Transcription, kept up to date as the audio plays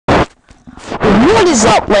What is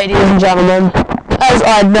up, ladies and gentlemen? As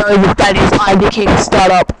I know that is ID King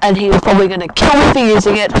startup, and he was probably going to kill me for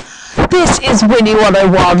using it. This is Winnie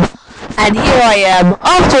 101, and here I am,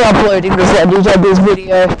 after uploading the SLENDY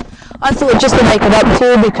video. I thought just to make it up to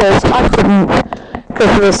you because I couldn't,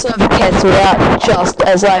 because the server cancelled out just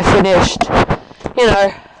as I finished, you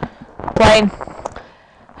know, playing.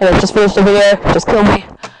 And I just finished the video, just kill me.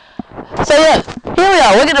 So yeah, here we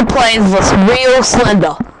are, we're going to play this real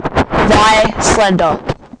Slender. Thy Slender.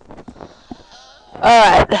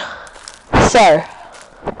 Alright, so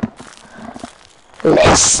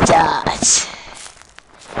let's start.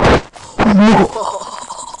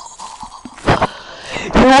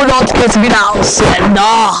 You will not get me now,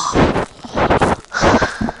 Slender.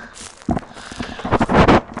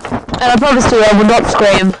 And I promise you I will not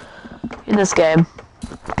scream in this game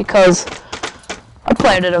because I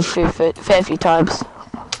played it a fair few times.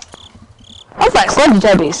 I like Slender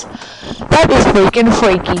Jabbies. That is freaking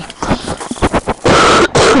freaky.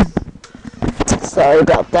 Sorry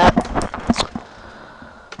about that.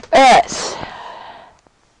 Alright.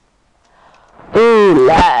 Ooh,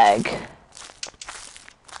 lag.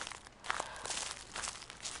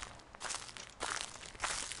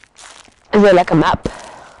 Is there like a map?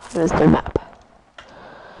 There's no map.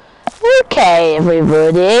 Okay,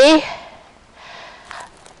 everybody.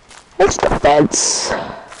 It's the fence.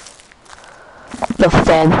 The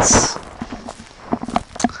fence.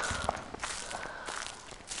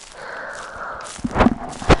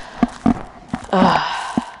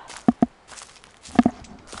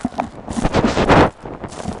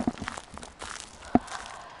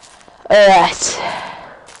 Alright.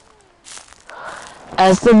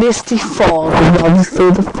 As the misty fog runs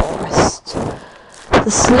through the forest, the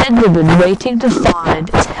Slenderman waiting to find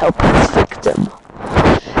its helpless victim.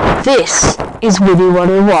 This is Winnie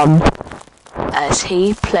 101 as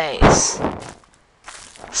he plays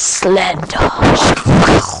Slender.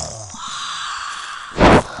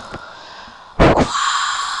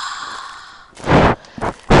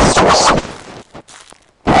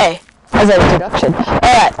 Hey, as an introduction.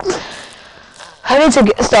 Alright. I need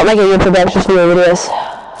to start making introductions for your videos.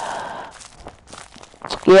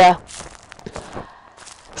 Yeah.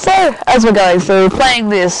 So, as we're going through, playing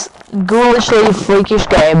this ghoulishly freakish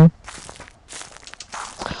game,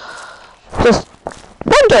 just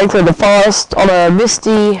wandering through the forest on a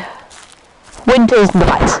misty winter's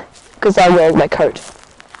night, because I'm wearing my coat,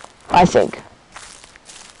 I think.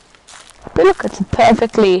 But look, it's a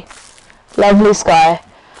perfectly lovely sky.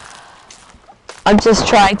 I'm just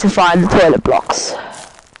trying to find the toilet blocks,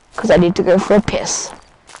 because I need to go for a piss.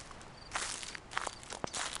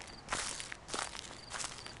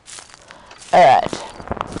 Alright.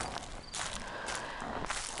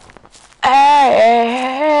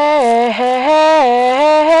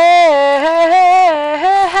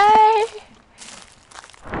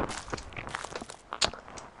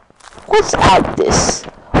 What's out this?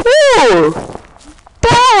 Ooh!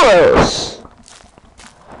 Doors!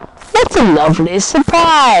 That's a lovely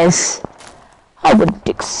surprise. I wouldn't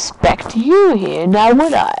expect you here, now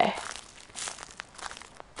would I?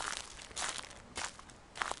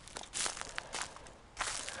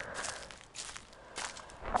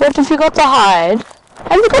 What have you got to hide?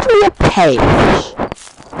 Have you got me a page?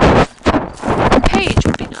 A page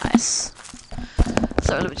would be nice.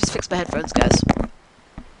 Sorry, let me just fix my headphones, guys.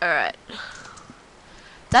 Alright.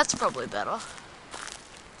 That's probably better.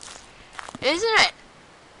 Isn't it?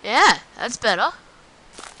 Yeah, that's better.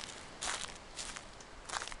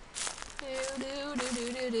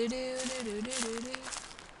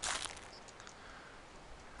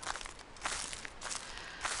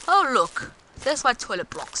 Oh look, there's my toilet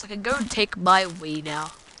blocks. I can go and take my wee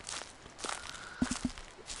now.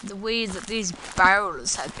 The wee that these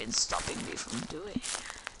barrels have been stopping me from doing.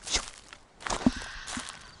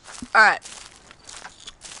 Alright.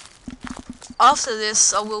 After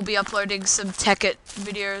this, I will be uploading some Tech-It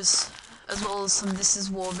videos, as well as some This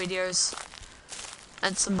Is War videos,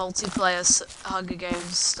 and some multiplayer Hunger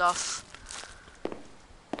Games stuff.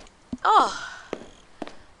 Oh!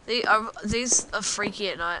 These are freaky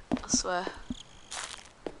at night, I swear.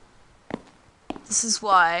 This is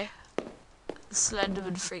why the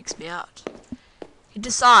Slenderman freaks me out. He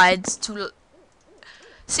decides to...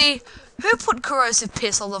 See, who put corrosive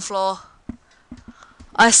piss on the floor?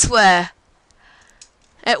 I swear.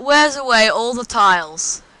 It wears away all the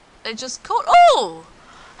tiles. It just caught. Oh!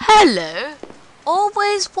 Hello!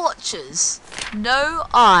 Always watches, no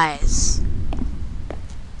eyes.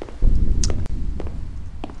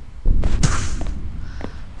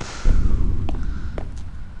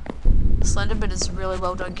 Slenderman is a really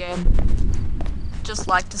well done game. just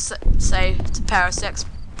like to say to Parasec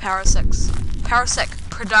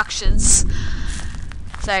Productions,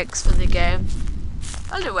 thanks for the game.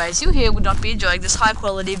 Anyways, you here would not be enjoying this high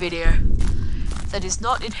quality video that is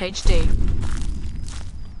not in HD.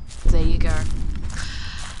 There you go.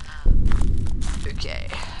 Okay.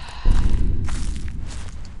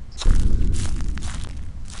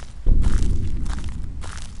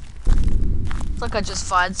 It's like I just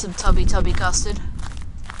find some tubby custard.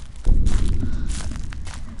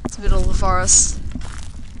 It's the middle of the forest.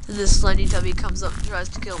 And this Slendy tubby comes up and tries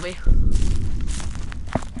to kill me.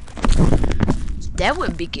 That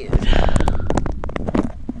would be good.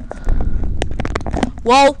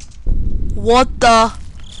 Whoa! What the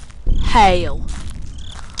hell?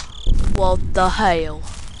 What the hell?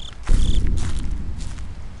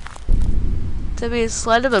 That means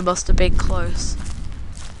Slenderman must have been close.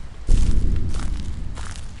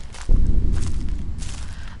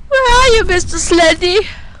 Where are you, Mr. Slendy?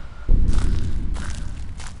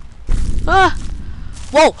 Ah!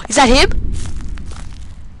 Whoa! Is that him?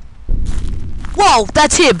 Whoa!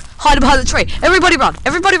 That's him! Hide behind the tree! Everybody run!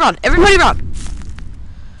 Everybody run! Everybody run!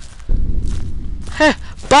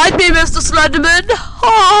 Bite me, Mr. Slenderman!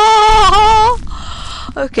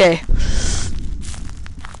 Okay.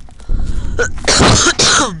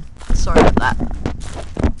 Sorry about that.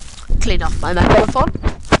 Clean off my microphone.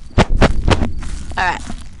 Alright.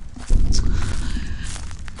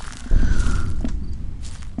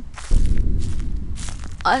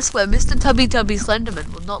 I swear, Mr. Tubby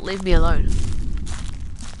Slenderman will not leave me alone.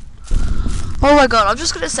 Oh my god, I'm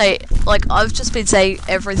just gonna say, like, I've just been saying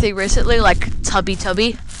everything recently, like, Tubby.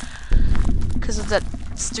 Because of that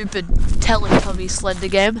stupid Teletubby Slender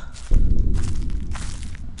game.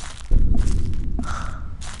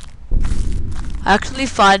 I actually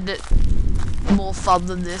find it more fun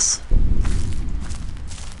than this.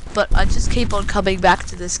 But I just keep on coming back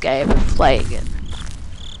to this game and playing it.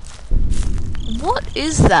 What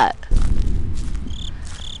is that?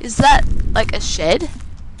 Is that like a shed?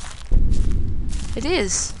 It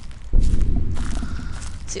is.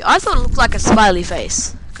 See, I thought it looked like a smiley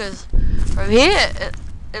face, because from here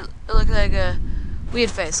it looked like a weird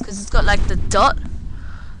face, because it's got like the dot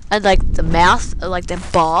and like the mouth and like the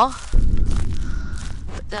bar.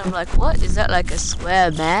 But then I'm like, what? Is that like a square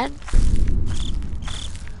man?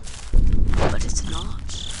 But it's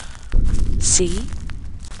not. See?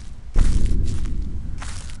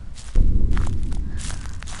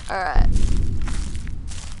 Alright.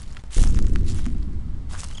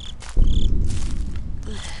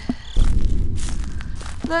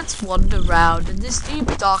 Let's wander around in this deep,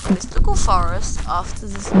 dark, mystical forest after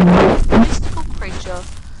this mystical creature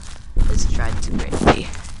has tried to rape me.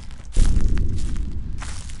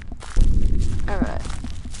 Alright.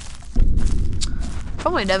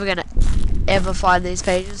 Probably never gonna ever find these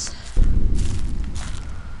pages.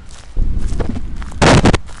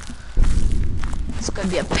 It's gonna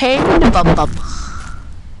be a pain in the bum.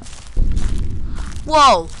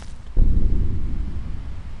 Whoa!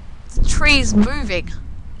 The tree's moving.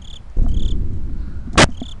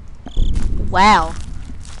 Wow.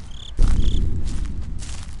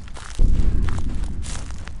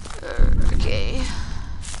 Okay.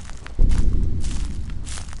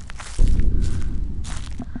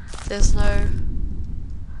 There's no...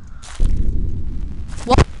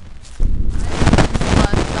 What?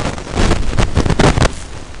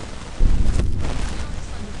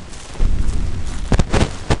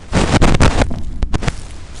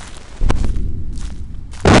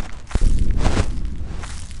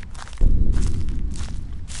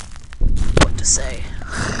 To say.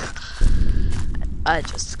 I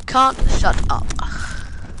just can't shut up.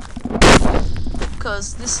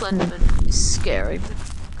 Because this Slenderman is scary.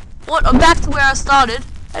 What? I'm back to where I started.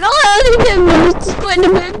 And I'm hurting him, Mr.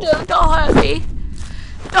 Slenderman. Don't hurt me.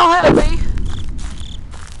 Don't hurt me.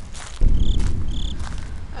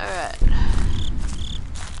 Alright.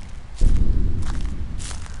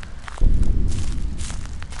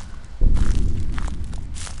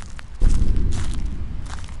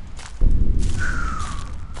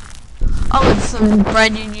 Oh, and some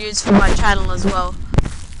brand new news for my channel as well.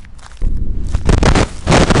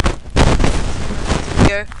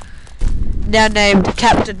 Now named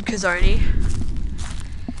Captain Kazoni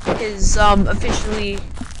is officially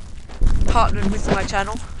partnered with my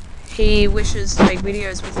channel. He wishes to make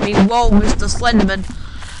videos with me. Whoa, Mr. Slenderman.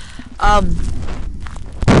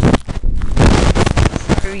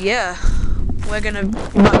 So yeah,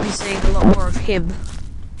 you might be seeing a lot more of him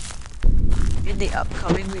in the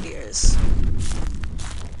upcoming videos.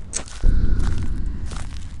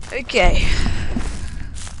 Okay.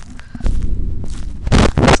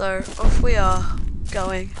 So off we are.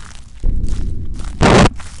 going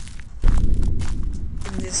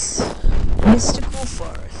in this mystical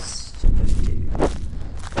forest.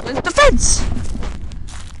 Where's the fence?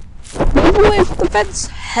 Move away from the fence.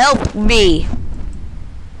 Help me.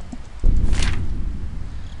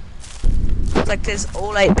 It's like there's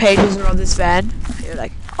all 8 pages are on this van. You're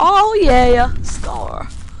like, oh yeah, star.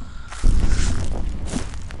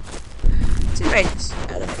 2 pages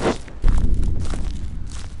out of 8.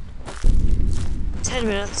 10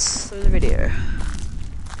 minutes through the video.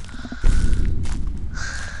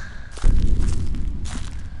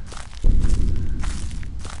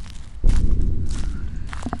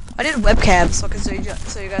 I did webcam so I can so you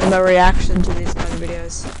guys have a reaction to these kind of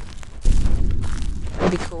videos.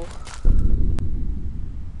 That'd be cool.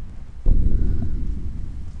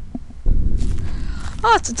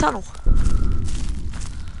 Oh, it's a tunnel.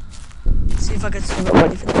 Let's see if I can swim it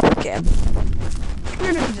ready for the webcam.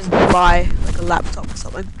 Maybe I can just buy like a laptop or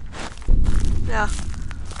something. Yeah.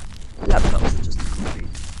 Laptops are just a complete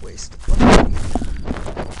waste of money.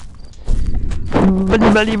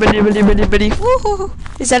 Money. Woohoo!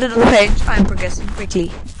 Is that another page? I'm progressing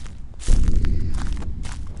quickly.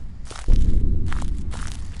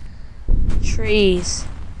 Trees.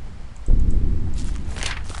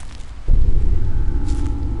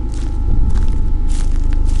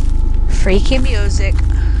 Freaky music.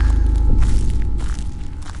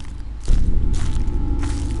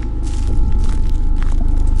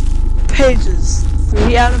 Pages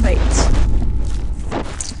 3 out of 8.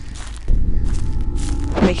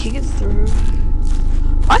 Making it through.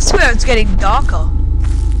 I swear it's getting darker.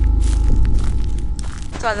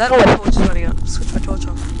 Sorry, that my torch is running out. Switch my torch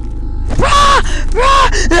off.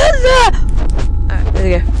 Alright, there we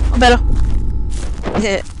go. I'm better.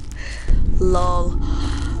 Yeah. Lol.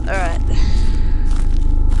 Alright.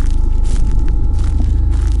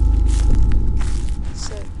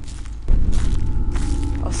 So,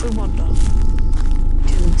 off we wander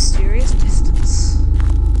to the mysterious distance.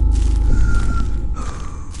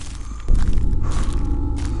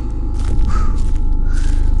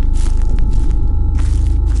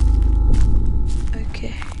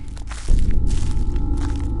 Okay.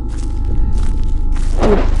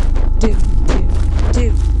 Do.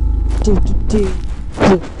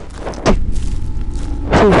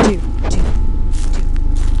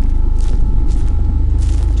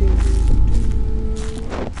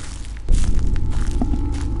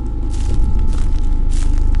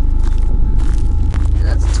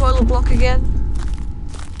 That's a toilet block again.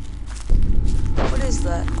 What is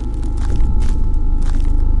that?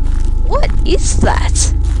 What is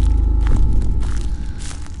that?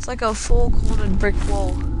 It's like a 4-cornered brick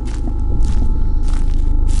wall.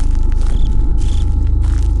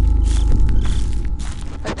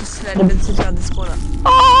 Slender sits around this corner.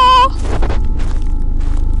 Oh!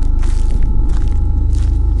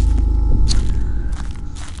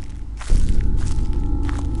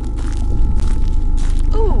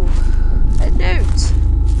 Ooh, a note.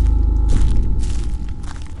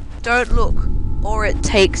 Don't look, or it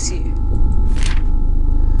takes you.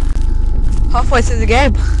 Halfway through the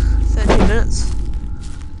game. 13 minutes.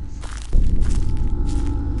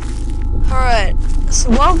 Alright, so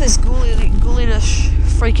while this ghoulish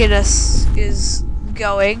freakiness is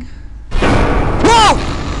going. Whoa!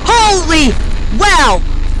 Holy wow!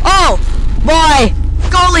 Oh my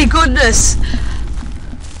golly goodness!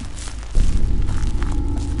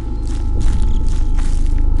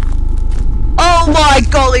 Oh my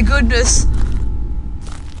golly goodness!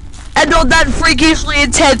 And on that freakishly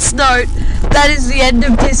intense note, that is the end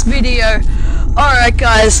of this video. Alright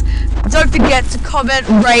guys, don't forget to comment,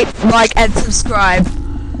 rate, like and subscribe.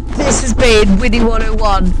 This has been Winnie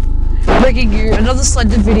 101, bringing you another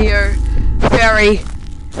Slender video very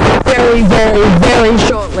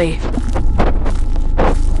shortly.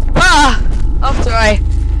 After I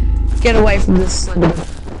get away from this Slenderman.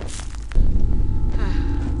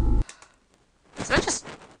 So I just...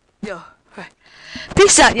 Yo, alright.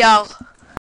 Peace out, y'all.